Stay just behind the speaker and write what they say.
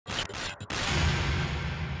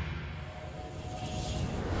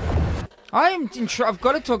I've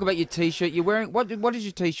got to talk about your T-shirt you're wearing. What does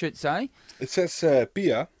your T-shirt say? It says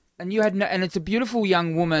Pia. And you had and it's a beautiful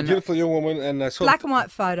young woman. A beautiful young woman, and I saw Black and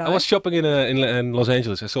white photo. I was shopping in Los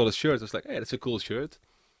Angeles. I saw the shirt. I was like, hey, that's a cool shirt.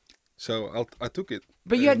 So I took it.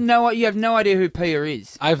 But you have no idea who Pia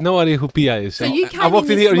is. I have no idea who Pia is. So you came I walked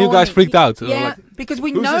in this here and you guys morning. freaked out. Yeah, Like, because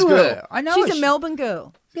we Who's know this her. girl? I know she's her. a Melbourne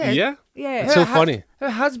girl. yeah? Yeah. It's so funny. Her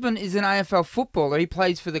husband is an AFL footballer. He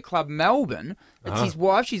plays for the club Melbourne. It's his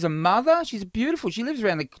wife. She's a mother. She's beautiful. She lives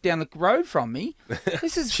down the road from me.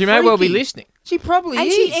 This is She may well be freaky. listening. She probably And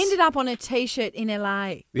is. she ended up on a T-shirt in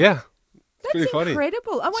LA. Yeah. That's pretty funny.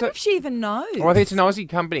 incredible. I wonder if she even knows. Well, I think it's an Aussie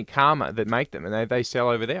company, Karma, that make them, and they sell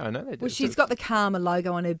over there. I know they do. Well, she's got the Karma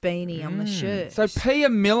logo on her beanie on the shirt. So Pia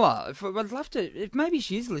Miller. I'd love to. If maybe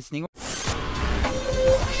she is listening.